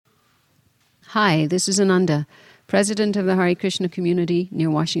Hi, this is Ananda, President of the Hare Krishna community near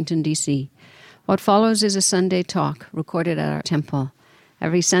Washington, D.C. What follows is a Sunday talk recorded at our temple.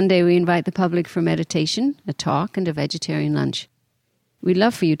 Every Sunday we invite the public for meditation, a talk, and a vegetarian lunch. We'd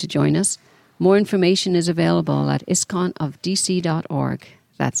love for you to join us. More information is available at iskonofdc.org.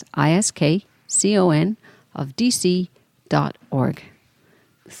 That's ISKCON of dc.org.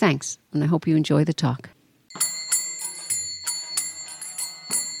 Thanks, and I hope you enjoy the talk.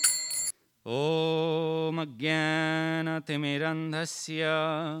 ॐ अज्ञानतिमिरन्धस्य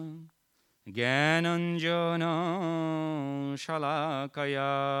ज्ञानञ्जनशलाकया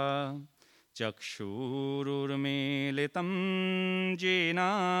चक्षुरुर्मीलितं येन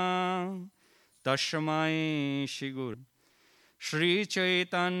तस्मै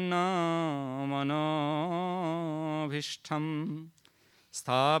श्रीचैतन्यमनोभीष्टं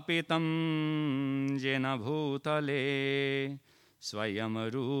स्थापितं येन भूतले स्वयं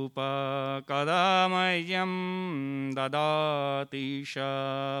रूपा कदा मह्यं ददाति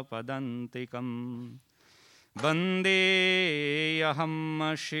पदन्तिकं वन्देऽहं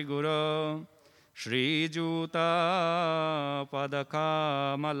श्रीगुरो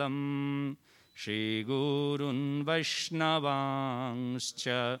श्रीयुतापदकमलं श्रीगुरून् वैष्णवांश्च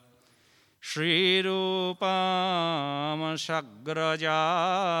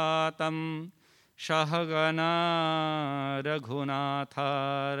श्रीरूपमसग्रजातं सहगना रघुनाथारनितं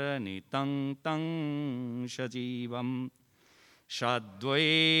तं सजीवं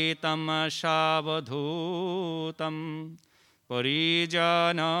साद्वैतं सावधूतं परिजनसहितं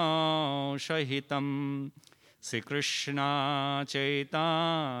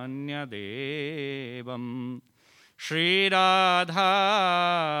श्रीकृष्णचैतन्यदेवं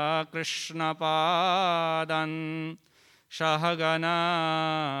श्रीराधाकृष्णपादान् सहगना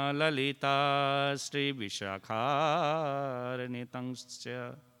ललिता श्रीविशाखान्वितांश्च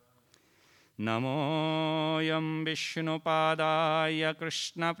नमोऽयं विष्णुपादाय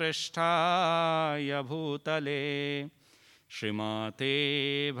कृष्णप्रेष्ठाय भूतले श्रीमते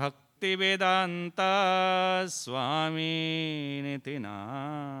भक्तिवेदान्ता स्वामिनिति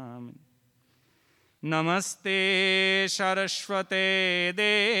नामिने नमस्ते सरस्वते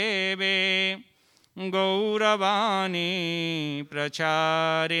देवे गौरवाणी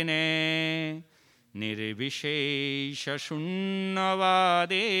प्रचारिणे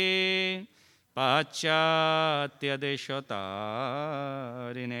निर्विशेषशून्यवादे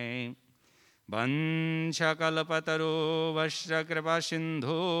पाश्चात्यदेशतारिणे वंशकल्पतरुश्च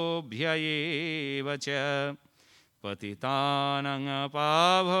कृपासिन्धुभ्य एव च पतितानां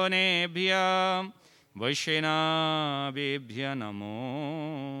पावनेभ्यः वैष्णवेभ्यो नमो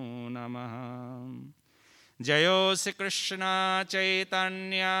नमः। जयो श्री कृष्ण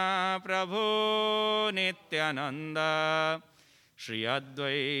चैतन्य प्रभु नित्यानंद श्री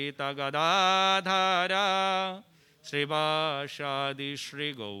अद्वैत गदाधर श्रीवासादि श्री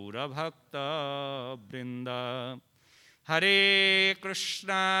गौरभक्त वृंद। हरे Krishna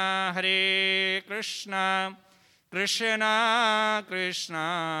Krishna Krishna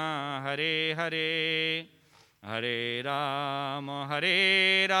Hare Hare Hare Ram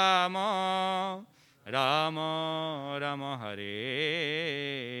Ram Ram Hare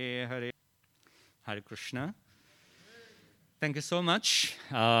Hare. Hare Krishna. Thank you so much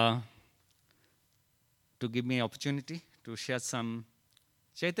to give me opportunity to share some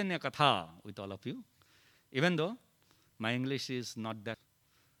Chaitanya Katha with all of you. Even though my English is not that,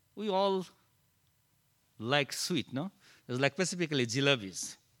 we all like sweet, no? It's like specifically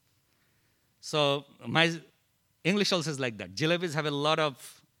jalebis. So my English also is like that. Jalebis have a lot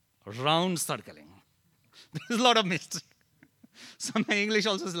of round circling. There's a lot of mistake. So my English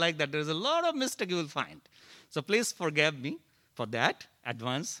also is like that. There's a lot of mistake you will find. So please forgive me for that.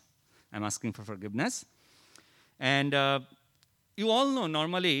 Advance, I'm asking for forgiveness. And you all know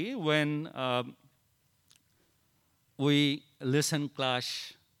normally when we listen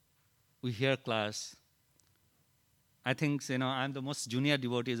class, we hear class, I think, I'm the most junior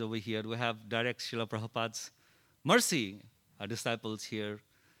devotees over here. We have direct Srila Prabhupada's mercy, our disciples here.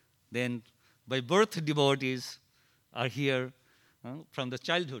 Then by birth devotees are here from the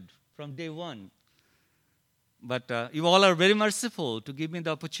childhood, from day one. But you all are very merciful to give me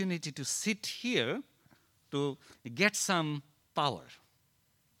the opportunity to sit here to get some power.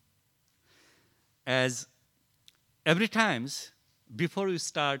 As every times before we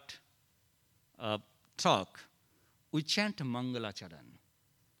start talk, we chant Mangalacharan.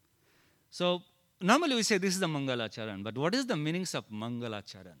 So normally we say this is the Mangalacharan, but what is the meanings of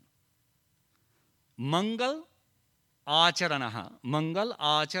Mangalacharan? Mangal Acharanaha. Mangal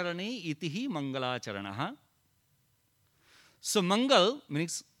Acharane itihi Mangalacharanaha. So Mangal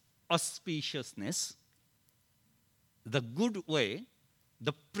means auspiciousness, the good way,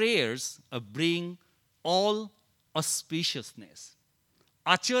 the prayers bring all auspiciousness.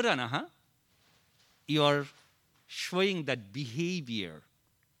 Acharanaha, you are showing that behavior.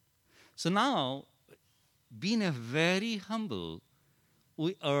 So now, being a very humble,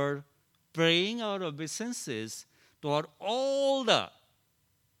 we are praying our obeisances toward all the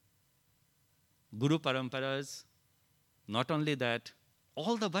Guru Paramparas, not only that,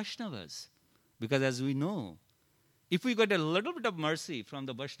 all the Vaishnavas. Because as we know, if we get a little bit of mercy from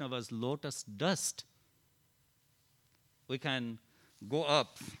the Vaishnavas' lotus dust, we can go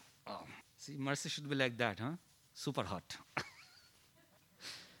up. Oh, see, mercy should be like that, huh? Super hot.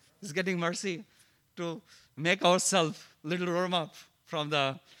 It's getting mercy to make ourselves a little warm up from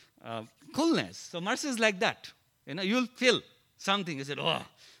the coolness. So mercy is like that. You'll feel something. You said, oh,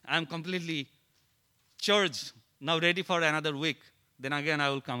 I'm completely charged, now ready for another week. Then again I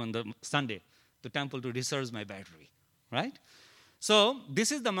will come on the Sunday to temple to recharge my battery. Right? So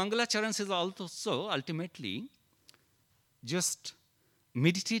this is the Mangala Charans is also ultimately just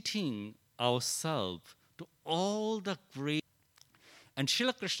meditating ourselves to all the great. And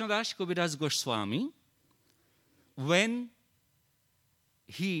Srila Krishnadas Kaviraj Goswami, when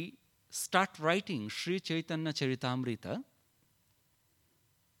he started writing Sri Chaitanya Charitamrita,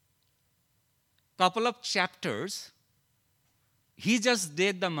 couple of chapters, he just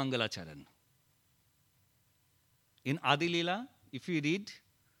did the Mangala Charan. In Adi Leela, if you read,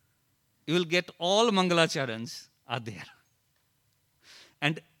 you will get all Mangala Charans are there.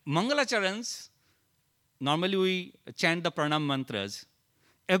 And Mangala Charans, normally we chant the Pranam mantras.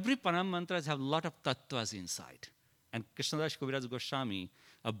 Every Pranam mantras have a lot of tattvas inside. And Krishnadas Kaviraj Goswami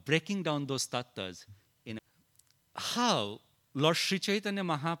are breaking down those tattvas in how Lord Sri Chaitanya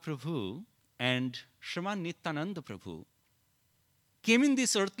Mahaprabhu and Shriman Nityananda Prabhu came in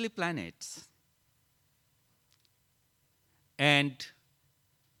these earthly planets and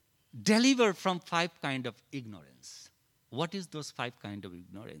delivered from 5 kinds of ignorance. What is those 5 kinds of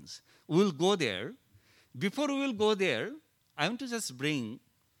ignorance? We will go there. Before we will go there, I want to just bring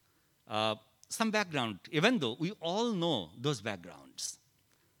some background, even though we all know those backgrounds.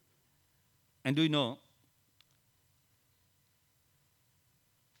 And we know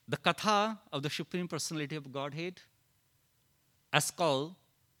the Katha of the Supreme Personality of Godhead as called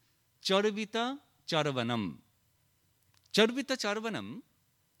Charvita Charvanam. Charvita Charvanam,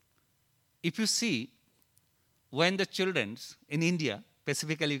 if you see, when the children in India,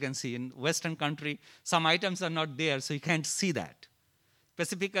 specifically you can see in Western country, some items are not there, so you can't see that.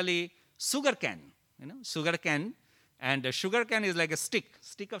 Specifically, sugar cane, sugar cane, and a sugar cane is like a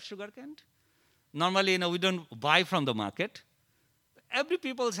stick of sugar cane. Normally, we don't buy from the market. Every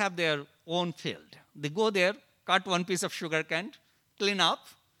people have their own field. They go there, cut one piece of sugar cane, clean up,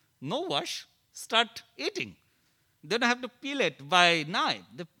 no wash, start eating. They don't have to peel it by knife.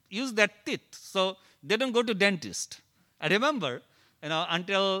 They use that teeth, so they don't go to dentist. I remember,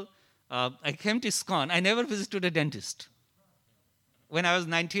 until I came to ISKCON, I never visited a dentist. When I was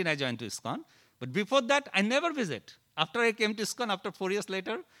 19, I joined to ISKCON. But before that, I never visit. After I came to ISKCON, after 4 years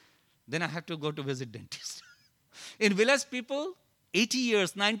later, then I have to go to visit dentist. In village people, 80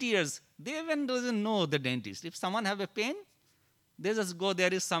 years, 90 years, they even doesn't know the dentist. If someone have a pain, they just go,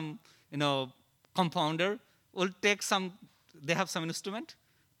 there is some, compounder, will take some, they have some instrument,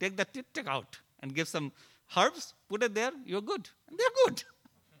 take the teeth, take out, and give some herbs, put it there, you're good. And they're good.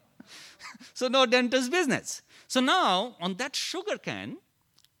 So no dentist business. So now, on that sugar cane,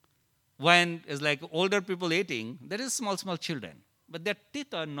 when it's like older people eating, there is small children. But their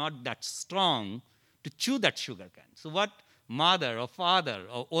teeth are not that strong to chew that sugar cane. So what mother or father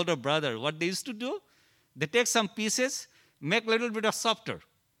or older brother, what they used to do, they take some pieces, make a little bit of softer,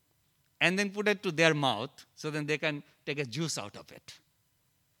 and then put it to their mouth, so then they can take a juice out of it.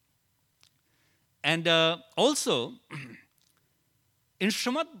 And also, in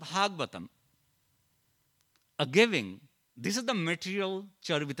Srimad Bhagavatam, a giving, this is the material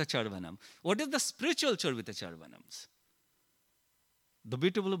Charvita Charvanam. What is the spiritual Charvita Charvanams? The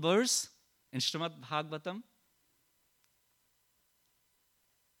beautiful verse in Srimad Bhagavatam,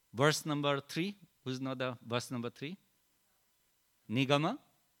 verse number 3. Who's know the verse number 3? Nigama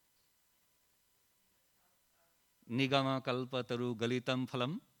kalpataru galitam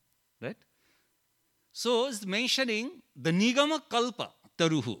phalam. Right? So it's mentioning the Nigama kalpa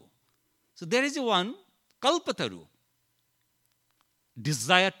taruhu. So there is one kalpataru,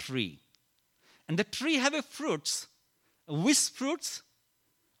 desire tree. And the tree have a fruits, which fruits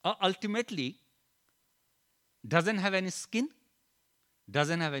are ultimately doesn't have any skin,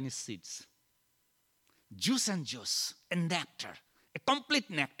 doesn't have any seeds. Juice and nectar, a complete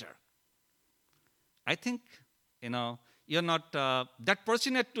nectar. I think, you're not that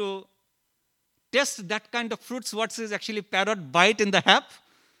fortunate to test that kind of fruits, what is actually parrot bite in the hap.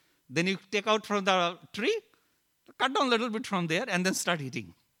 Then you take out from the tree, cut down a little bit from there, and then start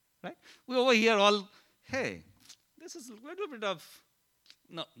eating. Right? We over here all, hey, this is a little bit of,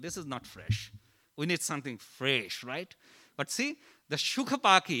 no, this is not fresh. We need something fresh, right? But see, the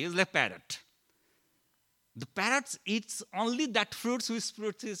shukapaki is like parrot. The parrot eats only that fruits which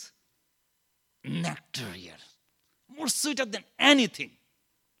fruit is nectarian, more sweeter than anything.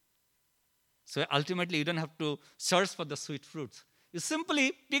 So ultimately, you don't have to search for the sweet fruits. You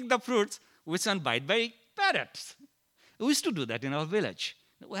simply pick the fruits which are bite by parrots. We used to do that in our village.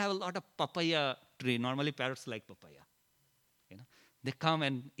 We have a lot of papaya tree. Normally, parrots like papaya. They come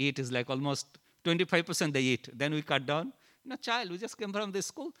and eat. Is like almost 25% they eat. Then we cut down. Child, we just came from the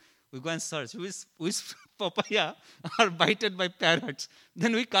school. We go and search which papaya are bited by parrots.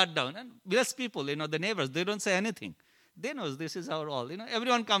 Then we cut down. And bless people, the neighbors, they don't say anything. They know this is our all.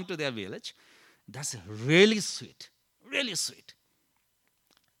 Everyone come to their village. That's really sweet. Really sweet.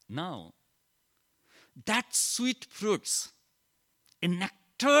 Now, that sweet fruits, in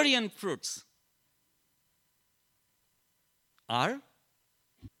nectarian fruits, are,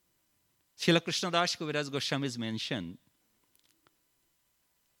 Srila Krishnadas Kaviraj Goswami's mentioned,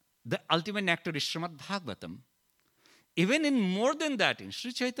 the ultimate nectar is Srimad Bhagavatam. Even in more than that, in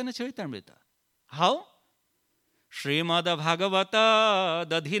Sri Chaitanya Charitamrita. How? Srimad Bhagavata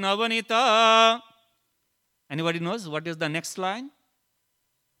Dadhinavanita. Anybody knows what is the next line?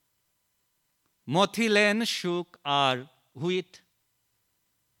 Mothilen Shuk are who eat?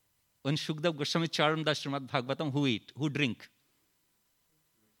 When Shukdev Goswami charmed the Srimad Bhagavatam, who eat? Who drink?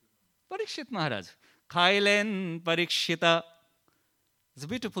 Parikshit Maharaj. Khailen Parikshita. It's a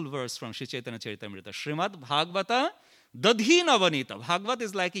beautiful verse from Sri Chaitanya Charitamrita. Srimad Bhagavata Dadhinavanita. Bhagavat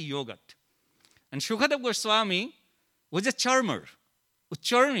is like a yogurt. And Shukadev Goswami was a charmer,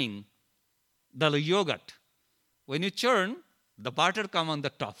 churning the yogurt. When you churn, the butter come on the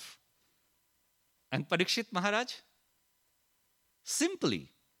top. And Parikshit Maharaj simply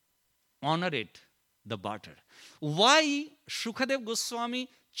honored the butter. Why Shukadev Goswami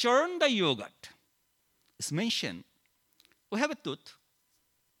churned the yogurt? It's mentioned. We have a tooth.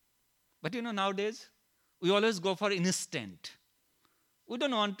 But nowadays, we always go for instant. We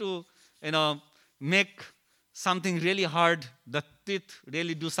don't want to, make something really hard, the teeth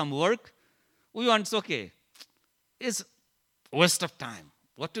really do some work. We want, okay, it's waste of time.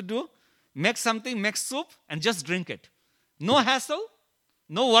 What to do? Make something, make soup, and just drink it. No hassle,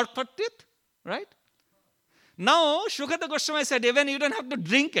 no work for teeth, right? Now, Shukadeva Goswami said, even you don't have to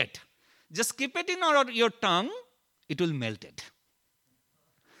drink it. Just keep it in your tongue, it will melt it.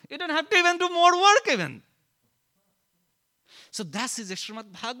 You don't have to even do more work even. So that is a Srimad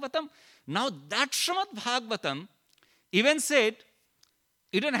Bhagavatam. Now that Srimad Bhagavatam even said,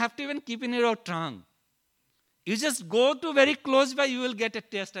 you don't have to even keep in your tongue. You just go to very close by, you will get a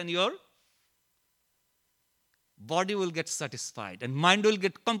taste and your body will get satisfied and mind will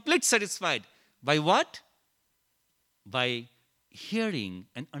get complete satisfied. By what? By hearing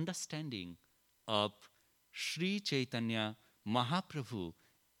and understanding of Sri Chaitanya Mahaprabhu.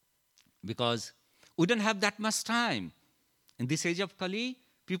 Because we don't have that much time. In this age of Kali,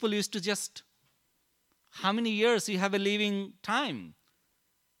 people used to just, how many years you have a living time?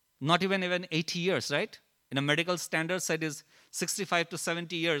 Not even 80 years, right? In a medical standards, it is 65 to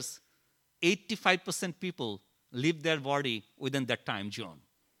 70 years. 85% people leave their body within that time zone.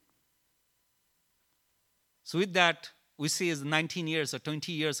 So with that, we see is 19 years or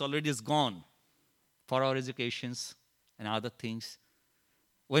 20 years already is gone for our educations and other things.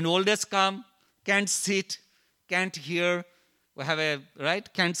 When old age come, can't sit, can't hear, we have a,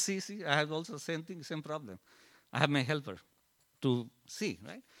 right, can't see. I have also same thing, same problem. I have my helper to see,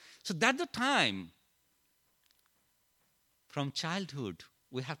 right? So that's the time from childhood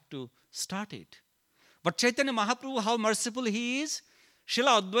we have to start it. But Chaitanya Mahaprabhu, how merciful he is,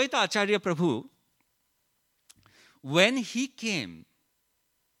 Srila Advaita Acharya Prabhu, when he came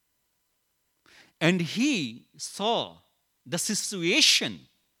and he saw the situation,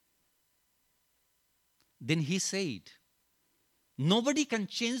 then he said, nobody can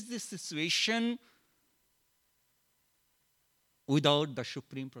change this situation without the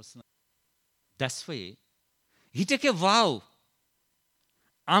Supreme Personality. That's why he took a vow.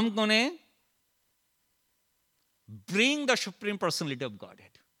 I'm going to bring the Supreme Personality of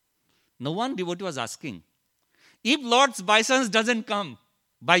Godhead. No one devotee was asking, if Lord by chance doesn't come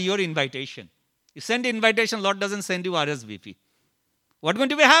by your invitation, you send an invitation, Lord doesn't send you RSVP. What's going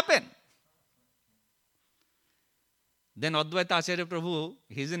to happen? Then Advaita Acharya Prabhu,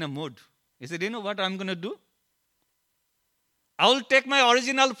 he's in a mood. He said, you know what I'm going to do? I will take my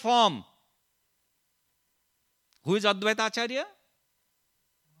original form. Who is Advaita Acharya?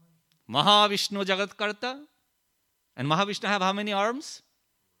 Mahavishnu Jagatkarta. And Mahavishnu have how many arms?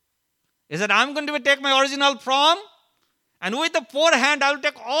 He said, I'm going to take my original form, and with the forehand, I will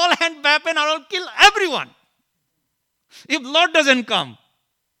take all hand weapon, I will kill everyone. If Lord doesn't come.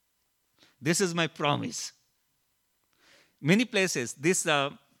 This is my promise. Many places, this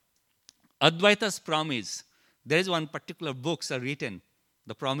Advaita's promise, there is one particular books are written,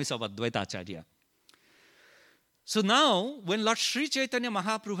 the promise of Advaita Acharya. So now, when Lord Sri Chaitanya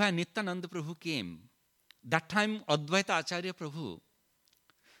Mahaprabhu and Nityananda Prabhu came, that time Advaita Acharya Prabhu,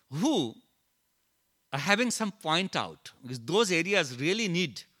 who are having some point out, because those areas really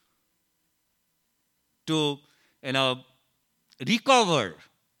need to, recover.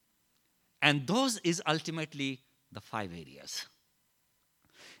 And those is ultimately the 5 areas.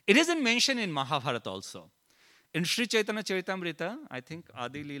 It isn't mentioned in Mahabharata also. In Sri Chaitanya Charitamrita, I think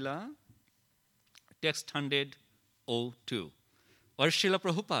Adi Leela, text 102, or Srila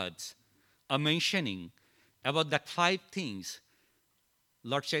Prabhupada are mentioning about that 5 things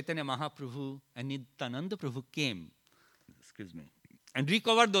Lord Chaitanya Mahaprabhu and Nityananda Prabhu came, and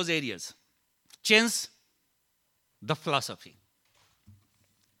recovered those areas, changed the philosophy.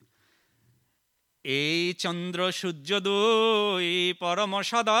 E Chandra Sujyadoi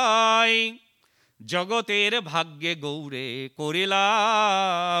Paramasadai Jagotere Bhagye Gaure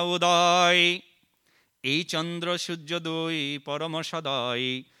Korila Udai. E Chandra Sujyadoi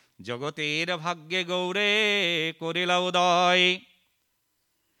Paramasadai Jagotere Bhagye Gaure Korila Udai.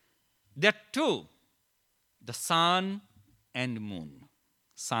 There are 2, the sun and moon.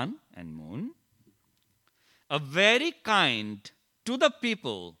 Sun and moon are very kind to the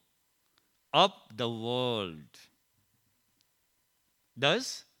people of the world.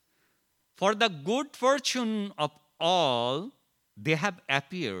 Thus, for the good fortune of all, they have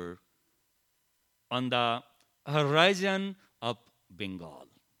appeared on the horizon of Bengal.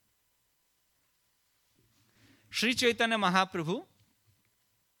 Sri Chaitanya Mahaprabhu,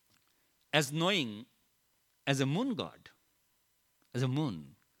 as knowing as a moon god, as a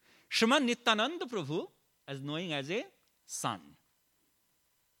moon. Sriman Nityananda Prabhu as knowing as a sun.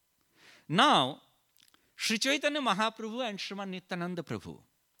 Now, Sri Chaitanya Mahaprabhu and Sriman Nityananda Prabhu,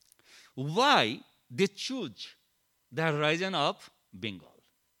 why they choose the horizon of Bengal?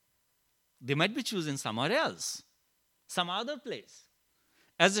 They might be choosing somewhere else, some other place.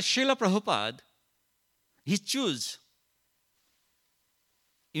 As the Srila Prabhupada, he chose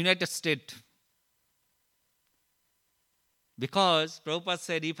United States. Because Prabhupada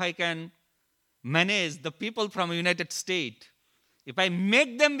said, if I can manage the people from United States, if I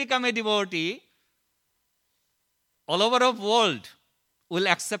make them become a devotee, all over the world will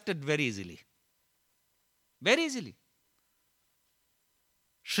accept it very easily. Very easily.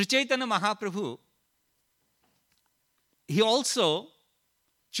 Sri Chaitanya Mahaprabhu, he also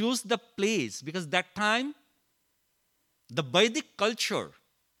chose the place because that time the Vedic culture,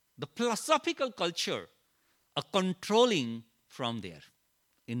 the philosophical culture are controlling from there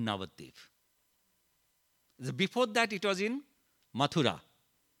in Navadvip. Before that it was in Mathura.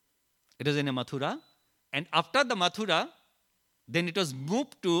 It was in Mathura, and after the Mathura, then it was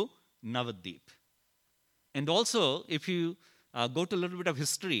moved to Navadvip. And also, if you go to a little bit of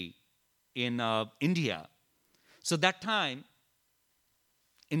history in India, so that time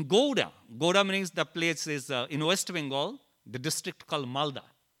in Gouda means the place is in West Bengal, the district called Malda.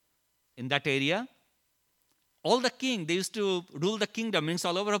 In that area, all the king, they used to rule the kingdom, means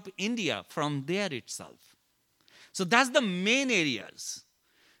all over of India from there itself. So that's the main areas.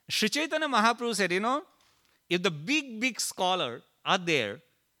 Sri Chaitanya Mahaprabhu said, if the big scholar are there,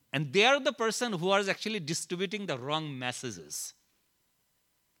 and they are the person who are actually distributing the wrong messages.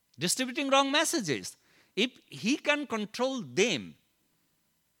 Distributing wrong messages. If he can control them,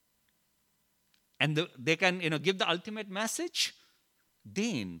 and they can give the ultimate message,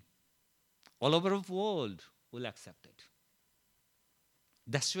 then all over the world will accept it.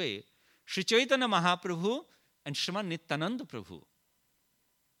 That's why Sri Chaitanya Mahaprabhu and Sriman Nityananda Prabhu,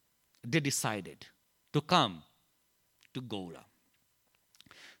 they decided to come to Gaura.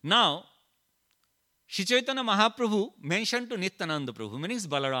 Now, Sri Chaitanya Mahaprabhu mentioned to Nityananda Prabhu, meaning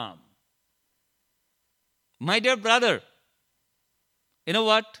Balaram, my dear brother, you know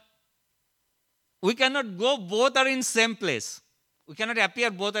what? We cannot go, both are in same place. We cannot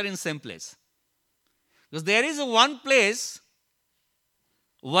appear both are in same place. Because there is one place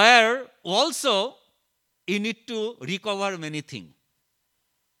where also you need to recover many things.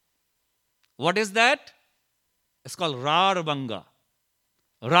 What is that? It's called Rarbanga.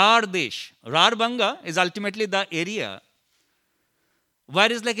 Rar Desh. Rar Banga is ultimately the area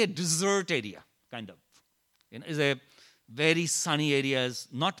where it's like a desert area, kind of. It's a very sunny areas,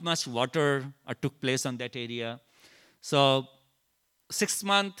 not much water took place on that area. So 6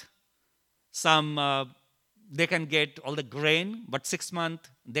 months, they can get all the grain, but 6 months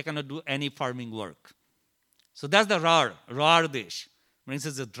they cannot do any farming work. So that's the Rar Desh. Means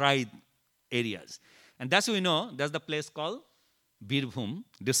it's the dry areas. And that's we know, that's the place called Birbhum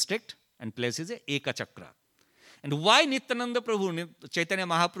district, and place is Eka Chakra. And why Nityananda Prabhu, Chaitanya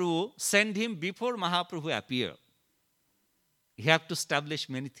Mahaprabhu, sent him before Mahaprabhu appeared? He had to establish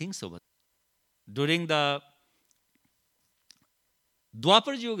many things over there. During the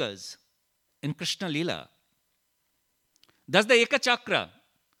Dwapar Yugas in Krishna Lila, that's the Eka Chakra.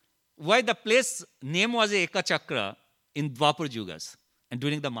 Why the place name was Eka Chakra in Dwapar Yugas and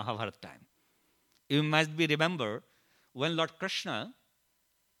during the Mahabharata time? You must be remember when Lord Krishna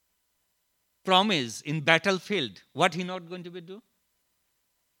promised in battlefield, what he not going to be do?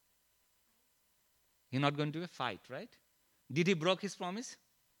 He not going to be fight, right? Did he broke his promise?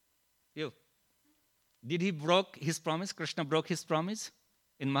 You. Did he broke his promise? Krishna broke his promise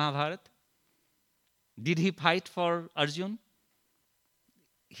in Mahabharata? Did he fight for Arjun?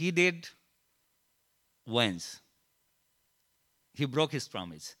 He did once. He broke his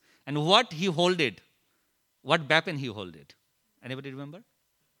promise. And what he holded? What weapon he holded? Anybody remember?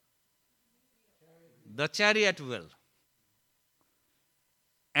 The chariot wheel.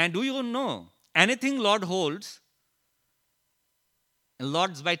 And do you know, anything Lord holds,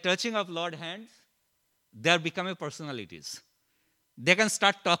 Lord's by touching of Lord's hands, they are becoming personalities. They can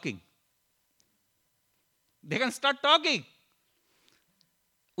start talking. They can start talking.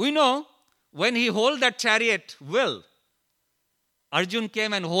 We know when he hold that chariot wheel, Arjun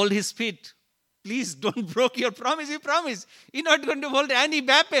came and hold his feet. Please don't break your promise. You promise. You're not going to hold any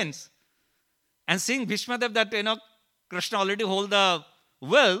weapons. And seeing Bhishmadev that, Krishna already hold the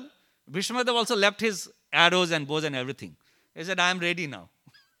wheel, Bhishmadev also left his arrows and bows and everything. He said, I am ready now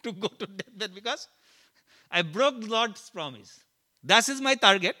to go to death because I broke Lord's promise. That is my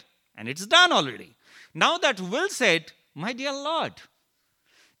target and it's done already. Now that will said, my dear Lord,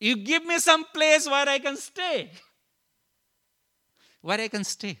 you give me some place where I can stay. Where I can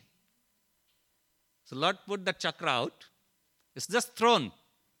stay. So Lord put the chakra out. It's just thrown.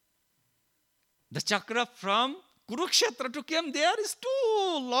 The chakra from Kurukshetra to Kem, there is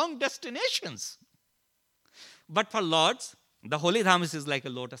 2 long destinations. But for Lords, the holy dhamas is like a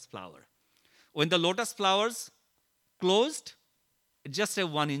lotus flower. When the lotus flowers closed, it's just a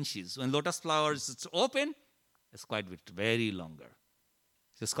 1 inches. When lotus flowers it's open, it's quite a bit, very longer.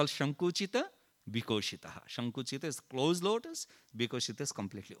 So it's called Shankuchita, Bikoshitaha. Shankuchita is closed lotus, Bikoshita is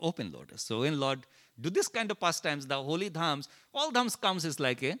completely open lotus. So when Lord do this kind of pastimes, the holy dhams, all dhams comes is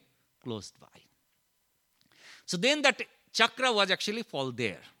like a closed by. So then that chakra was actually fall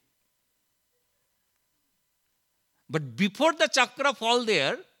there. But before the chakra fall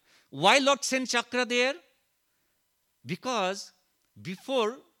there, why Lord sent chakra there? Because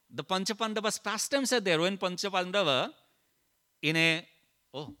before the Panchapandava's pastimes are there, when Panchapandava in a,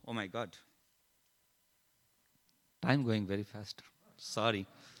 oh my God. Time going very fast. Sorry.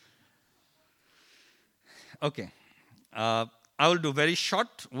 Okay. I will do very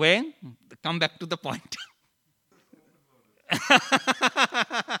short way. Come back to the point.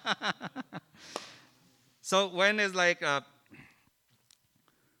 So when is like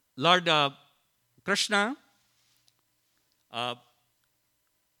Lord Krishna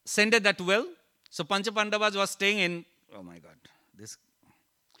sent that well. So Panchapandavas was staying in, oh my God, this.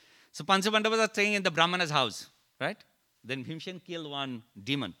 So Panchapandavas are staying in the Brahmana's house, right? Then Bhimsen killed one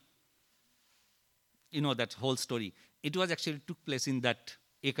demon. You know that whole story. It was actually took place in that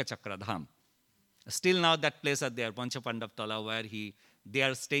Eka Chakra Dham. Still now that place are there, Panchapandav Tala, where they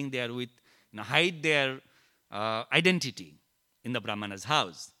are staying there with, hide their identity in the Brahmana's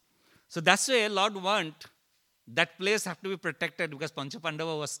house. So that's why Lord want that place have to be protected because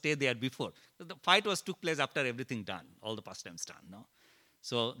Panchapandava was stay there before. So the fight took place after everything done, all the pastimes done. No?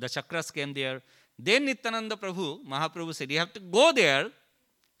 So the chakras came there. Then Nityananda Prabhu, Mahaprabhu said, you have to go there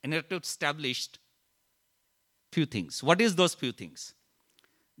and you have to establish few things. What is those few things?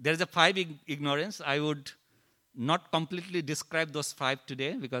 There is a 5 ignorance. I would not completely describe those 5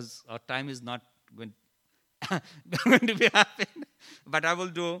 today because our time is not going to be happening. But I will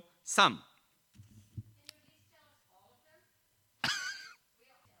do some.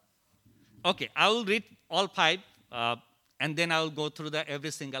 Okay, I will read all 5 and then I will go through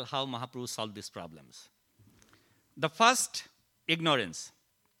every single how Mahaprabhu solved these problems. The first, ignorance.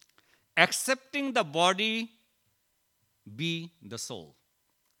 Accepting the body be the soul.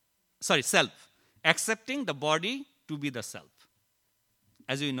 self. Accepting the body to be the self.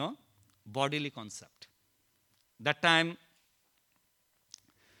 As we know, bodily concept. That time,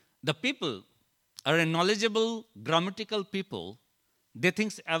 the people are a knowledgeable, grammatical people. They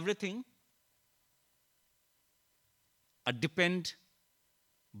think everything depend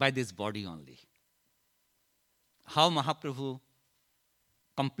by this body only. How Mahaprabhu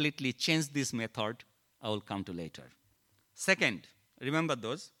completely changed this method, I will come to later. Second, remember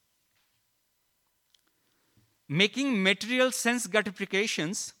those. Making material sense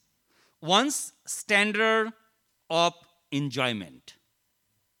gratifications one's standard of enjoyment.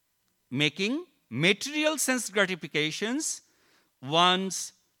 Making material sense gratifications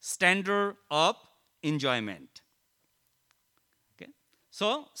one's standard of enjoyment. Okay?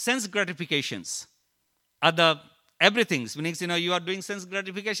 So, sense gratifications are the everything. Meaning, you are doing sense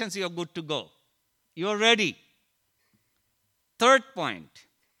gratifications, you are good to go. You are ready. Third point.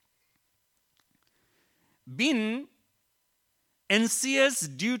 Being anxious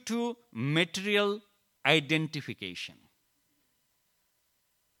due to material identification.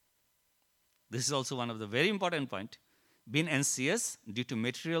 This is also one of the very important points. Being anxious due to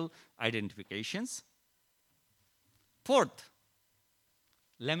material identifications. Fourth,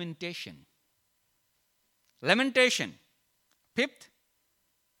 lamentation. Lamentation. Fifth,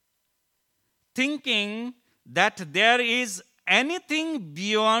 thinking that there is anything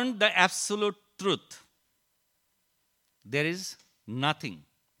beyond the absolute truth. There is nothing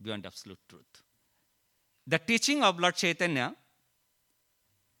beyond absolute truth. The teaching of Lord Chaitanya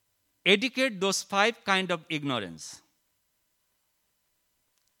educate those 5 kinds of ignorance.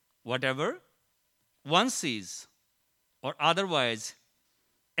 Whatever one sees or otherwise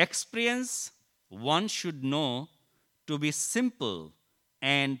experience, one should know to be simple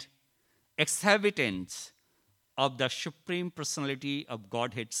and exhabitants of the Supreme Personality of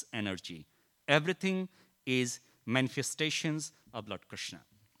Godhead's energy. Everything is manifestations of Lord Krishna.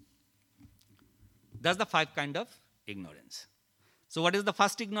 That's the 5 kinds of ignorance. So what is the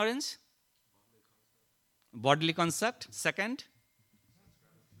first ignorance? Bodily concept. Second,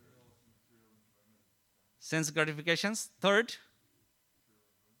 sense gratifications. Third,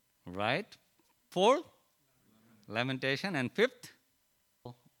 right. Fourth, lamentation. And fifth,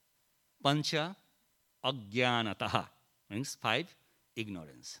 pancha ajnanataha, means 5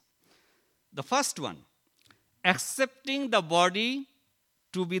 ignorance. The first one, accepting the body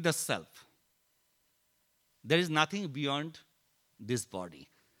to be the self. There is nothing beyond this body.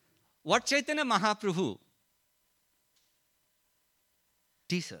 What Chaitanya Mahaprabhu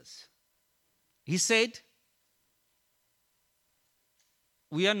teaches, he said,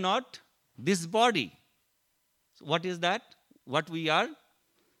 we are not this body. So what is that? What we are?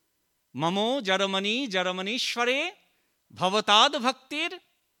 Mamo jaramani jaramanishware bhavatad bhaktir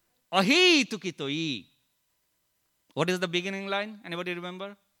ahitukitoi. What is the beginning line? Anybody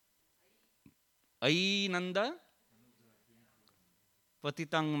remember? Ai nanda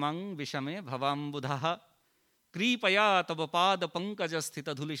patitang mang vishame bhavam buddhaha kripaya tabapad pankaja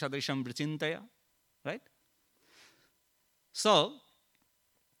sthita dhuli sadrisham vrichintaya. Right? So,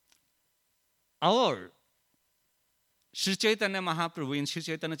 our Sri Chaitanya Mahaprabhu in Sri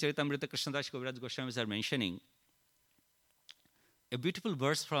Chaitanya Charitamrita Krishnadas Kaviraj Goswamis are mentioning a beautiful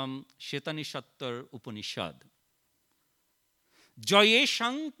verse from Shaitanya Upanishad.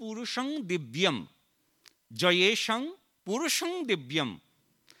 Jayeshang Purushang Divyam. Jayeshang Purushang Divyam.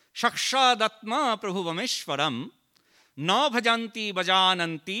 Shakshadatma Prabhuvameshwaram. Na bhajanti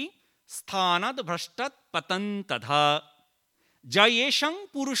bhajananti sthanad bhrashtat patantadha. Jayeshang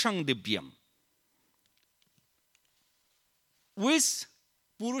Purushang Divyam. Which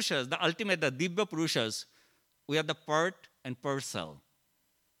Purushas, the ultimate, the Divya Purushas, we are the part and parcel.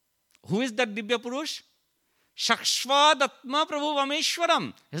 Who is that Divya Purush? Shakshvadatma Prabhu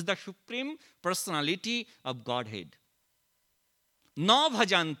Vameshwaram is the Supreme Personality of Godhead. Na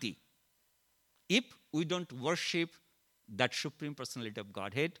bhajanti. If we don't worship that Supreme Personality of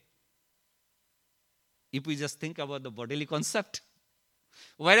Godhead, if we just think about the bodily concept,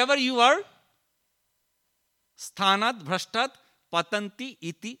 wherever you are, sthanat bhrashtat patanti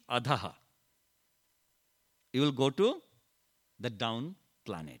iti adhaha. You will go to the down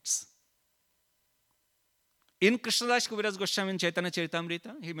planets. In Krishnadas Kaviraj Goswami in Chaitanya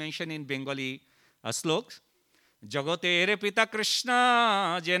Charitamrita, he mentioned in Bengali sloks, Jagotere Pita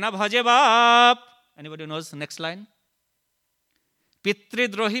Krishna Jena Bhaje Bap. Anybody knows next line?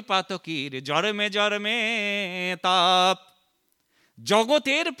 Pitridrohi Patokir Jarame Tap.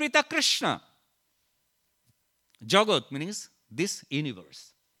 Jagotere Pita Krishna. Jagat means this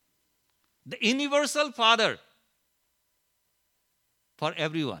universe. The universal father for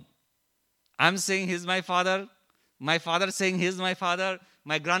everyone. I'm saying he's my father saying he's my father,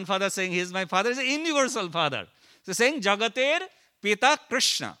 my grandfather saying he's my father. It's a universal father. So saying Jagater Pita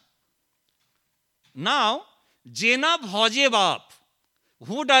Krishna. Now, Jena Bhoje Bap.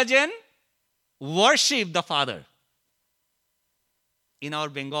 Who doesn't worship the father? In our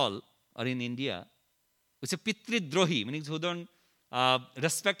Bengal or in India, it's a Pitridrohi, meaning who don't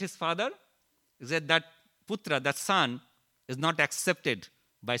respect his father. Is that putra, that son, is not accepted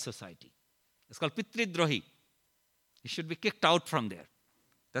by society. It's called Pitridrohi. He should be kicked out from there.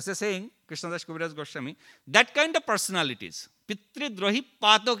 That's the saying, Krishnadas Kaviraj Goswami. That kind of personalities, Pitridrohi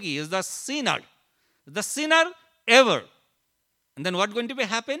Pataki is the sinner ever. And then what's going to be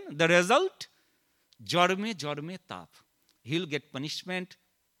happen? The result, Jorme Tap. He'll get punishment,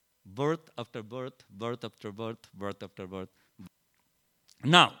 birth after birth, birth after birth, birth after birth.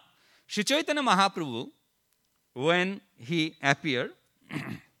 Now, Sri Chaitanya Mahaprabhu, when he appeared,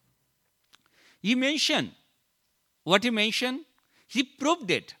 he mentioned, what he mentioned, he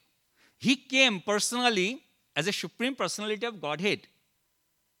proved it. He came personally as a Supreme Personality of Godhead.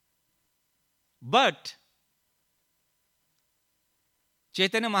 But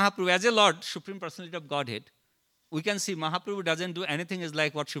Chaitanya Mahaprabhu, as a Lord, Supreme Personality of Godhead, we can see Mahaprabhu doesn't do anything is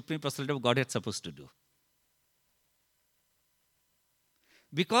like what Supreme Personality of Godhead is supposed to do.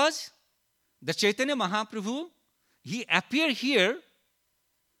 Because the Chaitanya Mahaprabhu, he appeared here,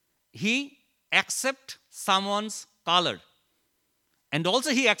 he accepts someone's color. And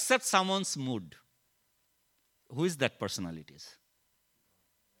also he accepts someone's mood. Who is that personality?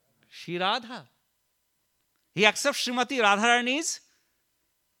 Shri Radha. He accepts Srimati Radharani's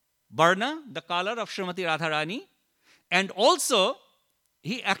Varna, the color of Srimati Radharani. And also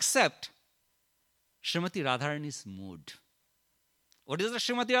he accepts Srimati Radharani's mood. What is the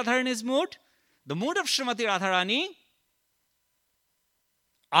Srimati Radharani's mood? The mood of Srimati Radharani,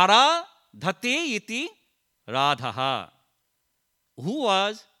 Aradhate iti Radhaha, who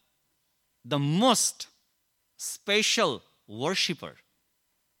was the most special worshipper.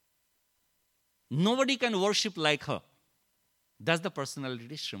 Nobody can worship like her. That's the personality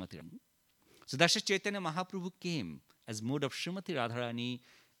of Srimati Radharani. So that's why Chaitanya Mahaprabhu came as mood of Srimati Radharani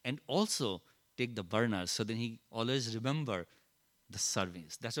and also take the varnas. So then he always remember the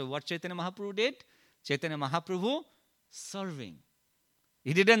service. That's what Chaitanya Mahaprabhu did. Chaitanya Mahaprabhu serving.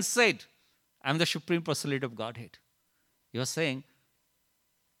 He didn't say, I'm the Supreme Personality of Godhead. He was saying,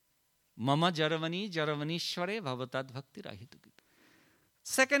 Mama Jaravani Jaravanishware Bhavatad Bhakti Rahitukit.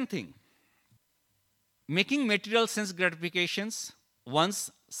 Second thing, making material sense gratifications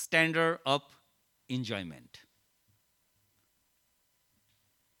one's standard of enjoyment.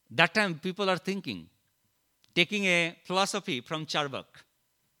 That time people are thinking, taking a philosophy from Charvak.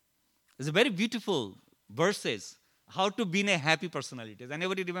 It's a very beautiful verses, how to be in a happy personality. Does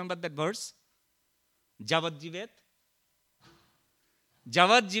anybody remember that verse? Javat jivet.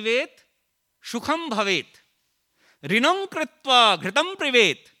 Javat jivet, shukham bhavet. Rinam kritva ghritam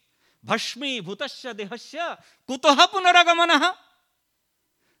privet. Bhashmi bhutasya dehasya kutoha punaragamanaha.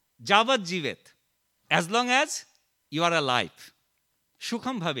 Javat jivet. As long as you are alive.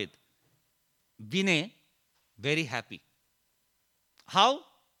 Shukham bhavet. Bine, very happy. How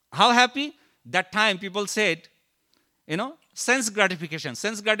happy? That time people said, sense gratification.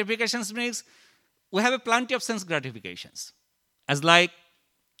 Sense gratifications means we have a plenty of sense gratifications. As like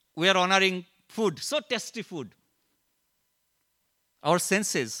we are honoring food, so tasty food. Our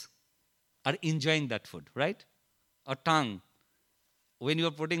senses are enjoying that food, right? Our tongue, when you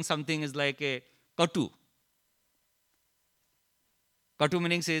are putting something is like a katu. Katu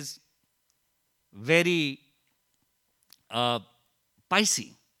meaning is very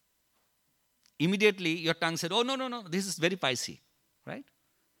spicy. Immediately your tongue said, oh, no, this is very spicy, right?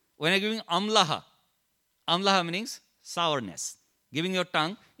 When I'm giving amlaha means sourness. Giving your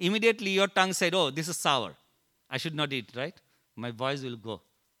tongue, immediately your tongue said, oh, this is sour. I should not eat, right? My voice will go.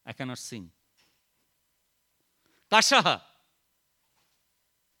 I cannot sing. Kashaha.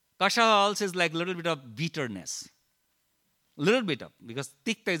 Kashaha also is like a little bit of bitterness. Little bit of, because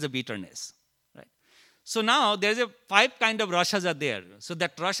tikta is a bitterness, right? So now there's a 5 kind of rashas are there. So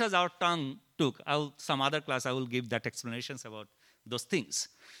that rashas our tongue took. Some other class I will give that explanations about those things.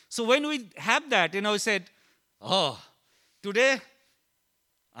 So when we have that, we said, oh, today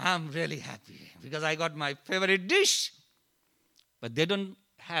I'm really happy because I got my favorite dish. But they don't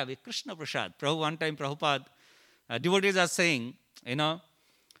have a Krishna Prasad. One time Prabhupada, devotees are saying,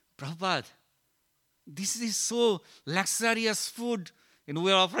 Prabhupada, this is so luxurious food.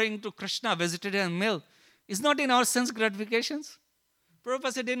 We are offering to Krishna vegetarian meal. It's not in our sense gratifications.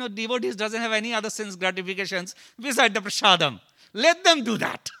 Prabhupada said, devotees doesn't have any other sense gratifications besides the prasadam. Let them do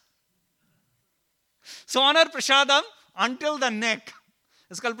that. So honor prasadam until the neck.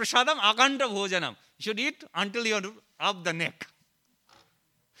 It's called prasadam akanta bhojanam. You should eat until you're up the neck.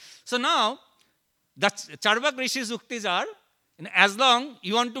 So now, the Charvak Rishi's uktis are, as long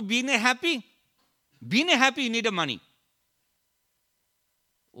you want to be in a happy, you need a money.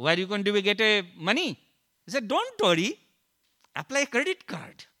 Where you going to get a money? He said, don't worry, apply a credit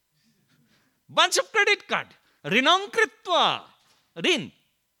card. Bunch of credit card. Rinam kritva. Rin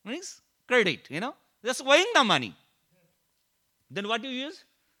means credit, just owing the money. Then what do you use?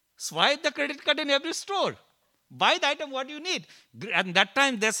 Swipe the credit card in every store. Buy the item what you need. And that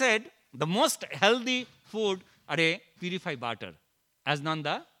time they said the most healthy food are a purified butter, as non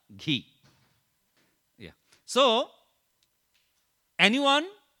the ghee. Yeah. So anyone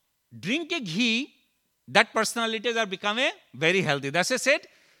drink a ghee, that personalities are become a very healthy. That's why I said,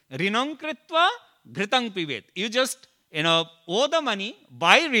 Rinam kritva ghritang pivet. You just owe the money,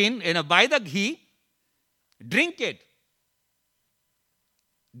 buy rin, buy the ghee, drink it.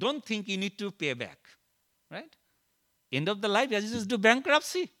 Don't think you need to pay back. Right? End of the life, you just do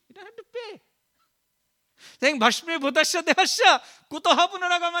bankruptcy. You don't have to pay. Saying bhashme bhutasya devasya kutoha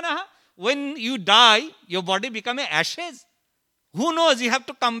punaragamanaha. When you die, your body become ashes. Who knows? You have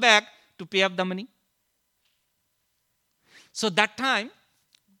to come back to pay up the money. So that time,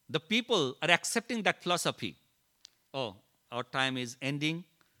 the people are accepting that philosophy. Oh, our time is ending.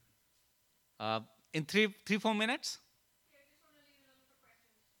 In 3-4 minutes?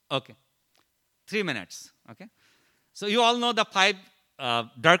 Okay. 3 minutes. Okay. So you all know the 5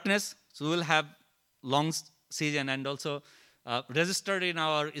 darkness. So we will have long season and also registered in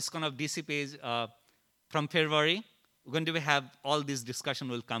our ISKCON of DC page from February. We're going to have all this discussion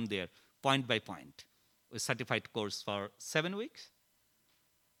will come there, point by point. A certified course for 7 weeks?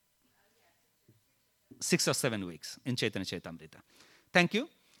 6 or 7 weeks in Chaitanya Charitamrita. Thank you.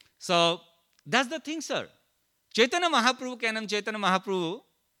 So that's the thing, sir. Chaitanya Mahaprabhu, Kanam Chaitanya Mahaprabhu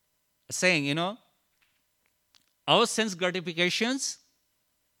saying, our sense gratifications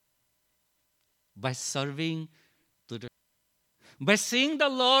by serving to the, by seeing the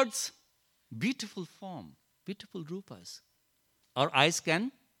Lord's beautiful form, beautiful rupas. Our eyes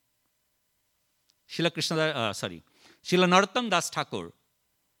can, Srila Narottam Das Thakur,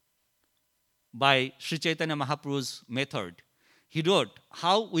 by Sri Chaitanya Mahaprabhu's method, he wrote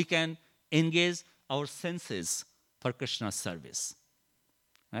how we can engage our senses for Krishna's service.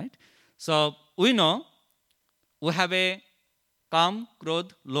 Right? So we know we have a Kam,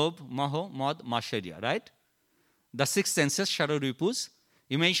 Krodh, Lobh, Moho, Mad, Matsarya, right? The 6 senses, Shararipus.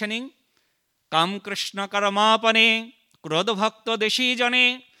 You mentioning Kam Krishna Karamapane, Krodh Bhakta Deshi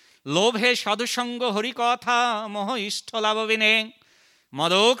Jane, Lobhe Sadhu Sanga Hari Katha, Moho Ishta Labhavine,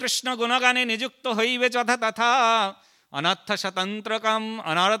 Madho Krishna Gunagane Nijukta Hoive Jatha Tatha, Anatha Shatantrakam,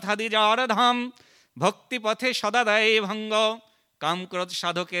 Anarthadi Jaradham, Bhakti Pathe Sadadai Bhanga, Kam Krodh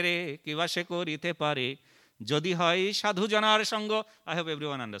Sadhokere, Kivashe Korite Pare, Jodi Hai Sadhu Janar Sango. I hope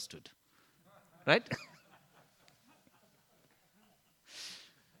everyone understood. Right?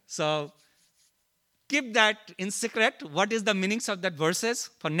 So, keep that in secret. What is the meanings of that verses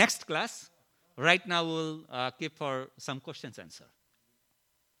for next class? Right now, we'll keep for some questions answer.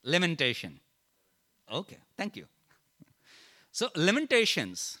 Lamentation. Okay, thank you. So,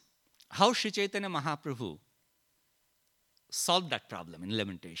 lamentations. How Sri Chaitanya Mahaprabhu solved that problem in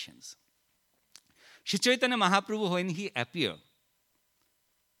lamentations. Sri Chaitanya Mahaprabhu, when he appeared,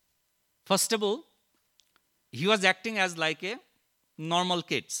 first of all, he was acting as like a normal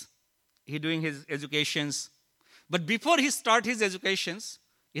kids. He doing his educations. But before he start his educations,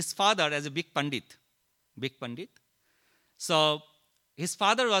 his father as a big pandit. So his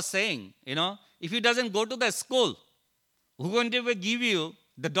father was saying, if he doesn't go to the school, who going to give you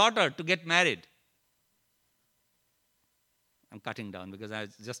the daughter to get married? I'm cutting down because I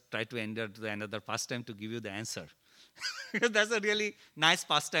just try to enter to another pastime to give you the answer. Because that's a really nice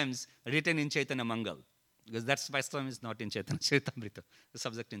pastimes written in Chaitanya Mangal. Because that pastime is not in Chaitanya Charitamrita, the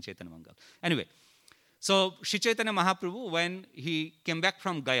subject in Chaitanya Mangal. Anyway, so Sri Chaitanya Mahaprabhu, when he came back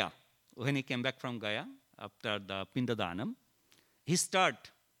from Gaya after the Pindadanam, he start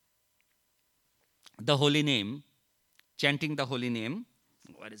the holy name, chanting the holy name.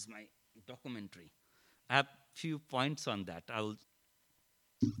 What is my documentary? I have few points on that.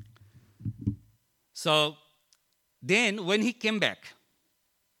 So then when he came back,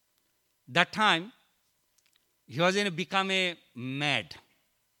 that time he was become a mad.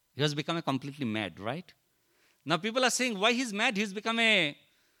 He was become a completely mad, right? Now people are saying, why he's mad? He's become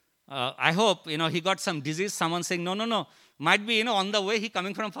I hope, he got some disease. Someone saying, no. Might be, on the way, he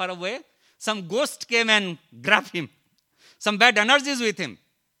coming from far away. Some ghost came and grabbed him. Some bad energies with him.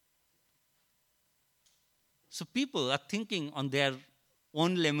 So people are thinking on their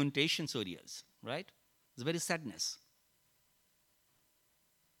own lamentations areas, right? It's very sadness.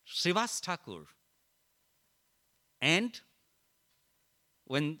 Srivas Thakur. And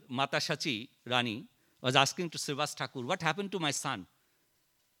when Mata Shachi, Rani, was asking to Srivas Thakur, what happened to my son?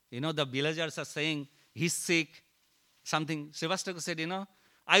 The villagers are saying, he's sick, something. Srivas Thakur said,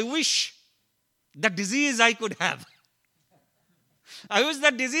 I wish that disease I could have. I wish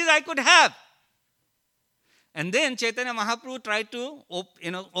that disease I could have. And then Chaitanya Mahaprabhu tried to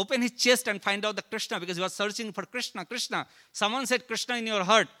open his chest and find out the Krishna, because he was searching for Krishna. Someone said Krishna in your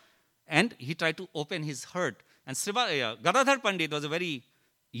heart. And he tried to open his heart. And Gadadhar Pandit was a very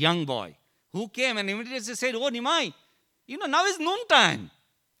young boy who came and immediately said, oh Nimai, now is noon time.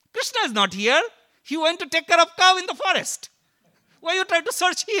 Krishna is not here. He went to take care of cow in the forest. Why you try to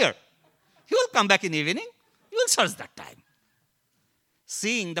search here? He will come back in the evening. You will search that time.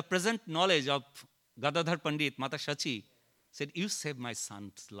 Seeing the present knowledge of Gadadhar Pandit, Mata Shachi said, you saved my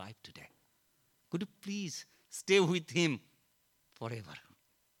son's life today. Could you please stay with him forever?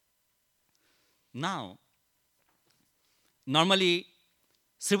 Now, normally,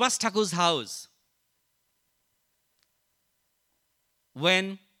 Srivas Thakur's house,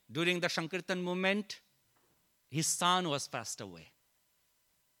 when during the Sankirtan movement, his son was passed away.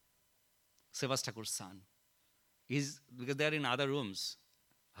 Srivas Thakur's son. Because they are in other rooms.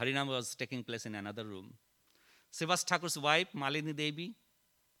 Harinam was taking place in another room. Srivas Thakur's wife, Malini Devi,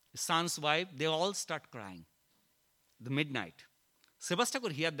 his son's wife, they all start crying. The midnight. Srivas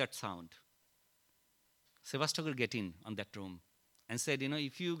Thakur heard that sound. Srivas Thakur get in on that room and said,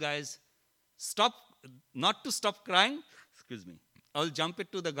 if you guys not to stop crying, I will jump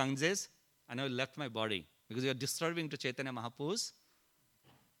into the Ganges and I will left my body, because you are disturbing to Chaitanya Mahaprabhu's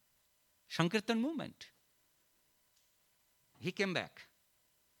Sankirtan movement. He came back.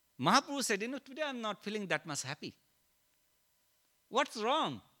 Mahaprabhu said, today I am not feeling that much happy. What's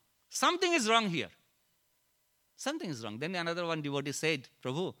wrong? Something is wrong here. Something is wrong. Then another one devotee said,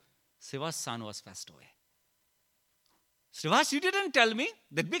 Prabhu, Srivas' son was passed away. Srivas, you didn't tell me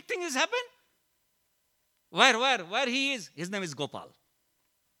that big thing has happened. Where he is? His name is Gopal.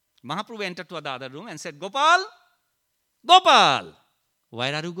 Mahaprabhu entered to the other room and said, Gopal,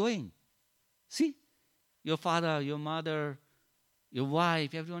 where are you going? See, your father, your mother, your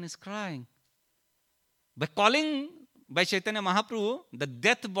wife, everyone is crying. By calling by Chaitanya Mahaprabhu, the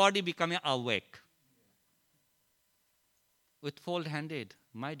death body became awake. With fold-handed,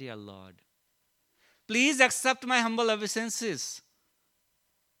 my dear Lord, please accept my humble obeisances.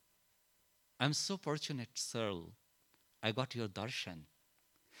 I'm so fortunate, sir. I got your darshan.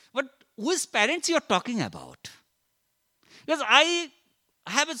 But whose parents you are talking about? Because I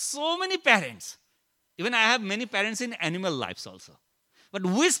have so many parents. Even I have many parents in animal lives also. But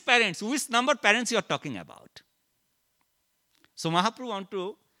which number of parents you are talking about? So Mahaprabhu want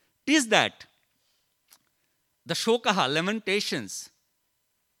to teach that the shokaha, lamentations,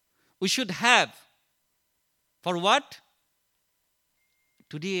 we should have. For what?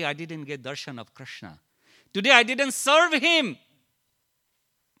 Today I didn't get darshan of Krishna. Today I didn't serve him.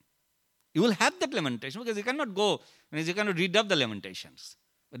 You will have that lamentation, because you cannot go, you cannot read up the lamentations.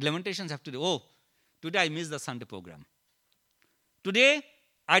 But lamentations have to do, today I missed the Sunday program. Today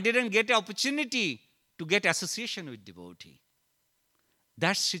I didn't get an opportunity to get association with devotee.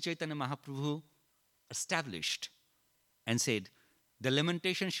 That's Sri Chaitanya Mahaprabhu established and said, the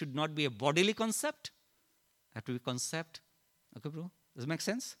lamentation should not be a bodily concept, have to be concept. Okay, bro? Does it make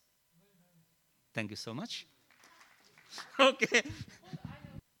sense? Thank you so much. Okay.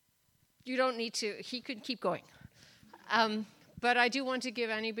 You don't need to. He could keep going. But I do want to give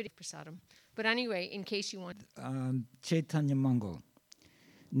anybody prasadam. But anyway, in case you want. Chaitanya Mangal.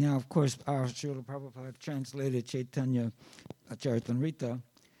 Now, of course, our Srila Prabhupada translated Chaitanya Charitamrita,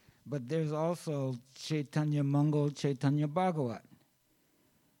 but there's also Chaitanya Mangal, Chaitanya Bhagavat.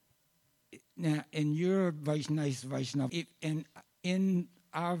 Now, in your Vaishnava, and in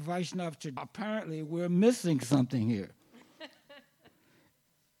our Vaishnava tradition, apparently we're missing something here.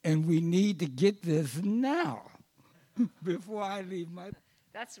 And we need to get this now, before I leave my...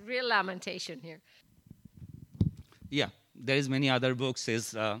 That's real lamentation here. Yeah, there is many other books.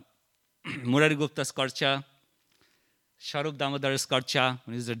 Is Murari Gupta's Karcha, Sharup Damodar's Karcha,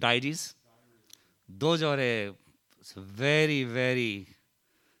 one is the diaries. Those are very, very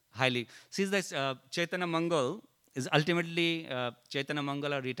highly... See, this Chaitanya Mangal is ultimately Chaitanya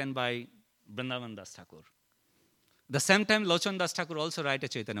Mangala written by Vrindavan Das Thakur. The same time, Lochan Das Thakur also write a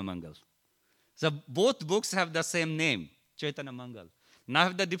Chaitanya Mangal. So both books have the same name, Chaitanya Mangal. Now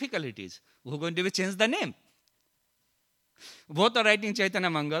the difficulties, who are going to change the name? Both are writing Chaitanya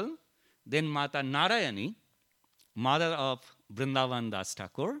Mangal. Then Mata Narayani mother of Vrindavan Das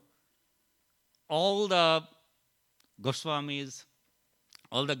Thakur. All the Goswamis,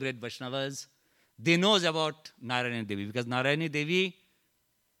 all the great Vaishnavas, they knows about Narayani Devi because Narayani Devi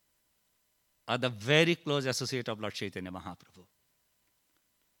are the very close associate of Lord Chaitanya Mahaprabhu.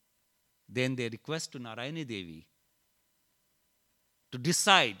 Then they request to Narayani Devi to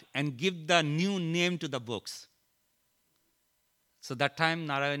decide and give the new name to the books. So that time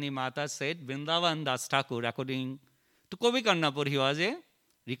Narayani Mata said, Vrindavan Das Thakur, according to Kavi Karnapur, he was a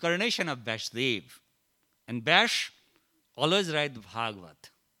reincarnation of Vyasdev. And Vyash always write Bhagavad.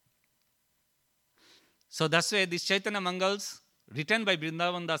 So that's why these Chaitanya Mangals, written by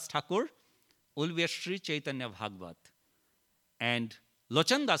Vrindavan Das Thakur, will be a Sri Chaitanya Bhagavad. And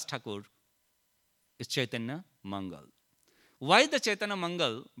Lochan Das Thakur is Chaitanya Mangal. Why the Chaitanya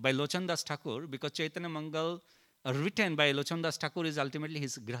Mangal by Lochan Das Thakur? Because Chaitanya Mangal written by Lochan Das Thakur is ultimately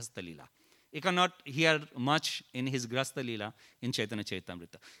his Grihastha Leela. You cannot hear much in his Grihastha Leela in Chaitanya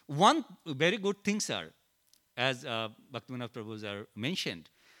Charitamrita. One very good thing, sir, as Bhaktivinoda Prabhu sir mentioned,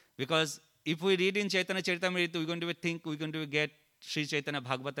 because if we read in Chaitanya Charitamrita, we're going to think we're going to get Sri Chaitanya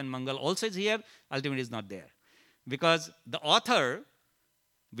Bhagavat and Mangal also is here, ultimately is not there. Because the author,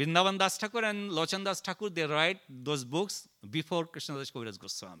 Vrindavan Das Thakur and Lochan Das Thakur, they write those books before Krishnadas Kaviraj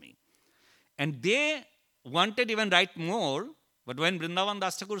Goswami. And they wanted even write more, but when Vrindavan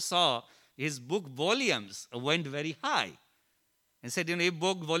Das Thakur saw his book volumes went very high, and said, if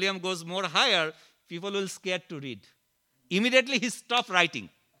book volume goes more higher, people will scared to read. Immediately he stopped writing.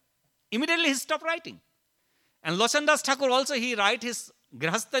 And Lochan Das Thakur also, he write his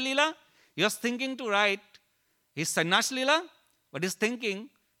Grihastha Leela. He was thinking to write his Sannyas Leela, but he's thinking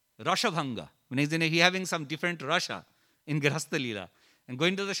Rashabhanga. When he's having some different Rasha in Grihastha Leela. And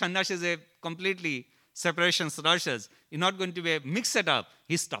going to the Sannyas is a completely separations, Rashas. You're not going to be mix it up.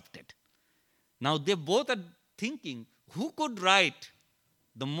 He stopped it. Now they both are thinking, who could write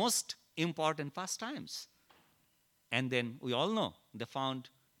the most important pastimes? And then we all know, they found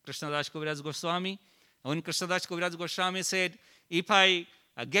Krishnadas Kaviraj Goswami. When Krishnadas Kaviraj Goswami said, if I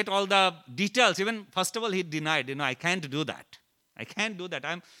get all the details, even first of all he denied, I can't do that.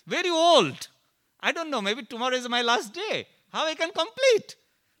 I'm very old. I don't know, maybe tomorrow is my last day. How I can complete?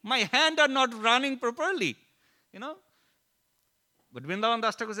 My hands are not running properly, But Vrindavan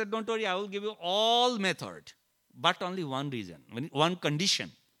Das Thakur said, don't worry, I will give you all method, but only one reason, one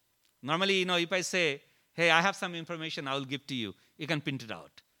condition. Normally, if I say, hey, I have some information I will give to you, you can print it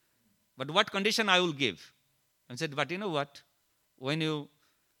out. But what condition I will give? I said, but you know what? When you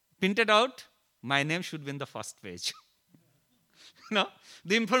print it out, my name should be in the first page.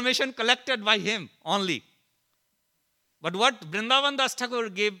 The information collected by him only. But what Vrindavan Das Thakur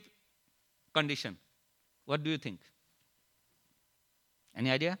gave condition? What do you think? Any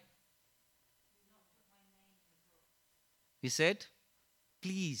idea? He said,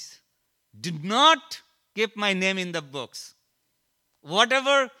 please, do not keep my name in the books.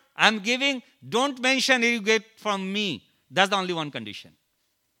 Whatever I'm giving, don't mention you get from me. That's the only one condition.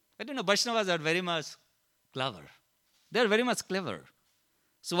 But Vaishnavas are very much clever. They are very much clever.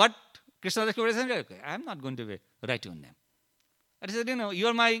 So what Krishnadas Kaviraj said, okay, I'm not going to write your name. I said, you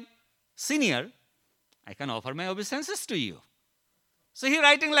are my senior. I can offer my obeisances to you. So he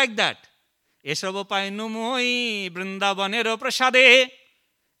writing like that. Eshrava painu moi Vrindavanero prasade.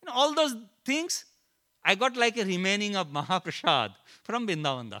 All those things, I got like a remaining of Mahaprasad from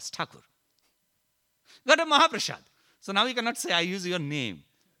Vrindavan Das Thakur. Got a Mahaprasad. So now you cannot say, I use your name.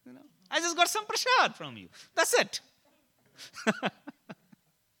 I just got some prasad from you. That's it.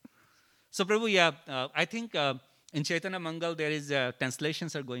 So Prabhu, I think in Chaitanya Mangal there is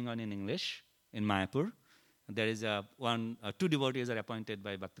translations are going on in English in Mayapur. There is two devotees are appointed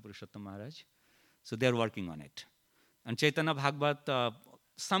by Bhakti Purushottam Maharaj. So they are working on it. And Chaitanya Bhagavat,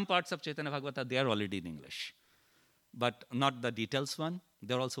 some parts of Chaitanya Bhagavata, they are already in English. But not the details one.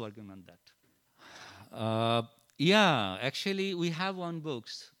 They are also working on that. Actually we have one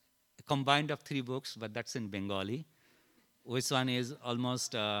books, combined of 3 books, but that's in Bengali. Which one is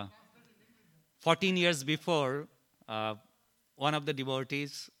almost 14 years before one of the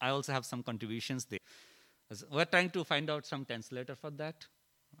devotees. I also have some contributions there. We're trying to find out some translator for that.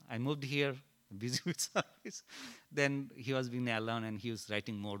 I moved here, busy with service. Then he was being alone and he was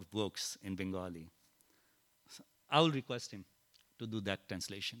writing more books in Bengali. So I will request him to do that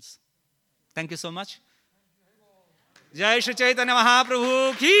translations. Thank you so much. Jai Shri Chaitanya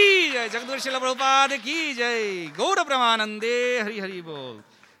Mahaprabhu ki jai, Jagadguru Srila Prabhupada ki jai, Gaura Pramanande, Hari Hari Bol.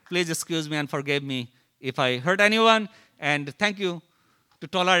 Please excuse me and forgive me if I hurt anyone, and thank you to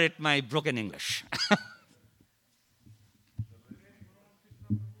tolerate my broken English.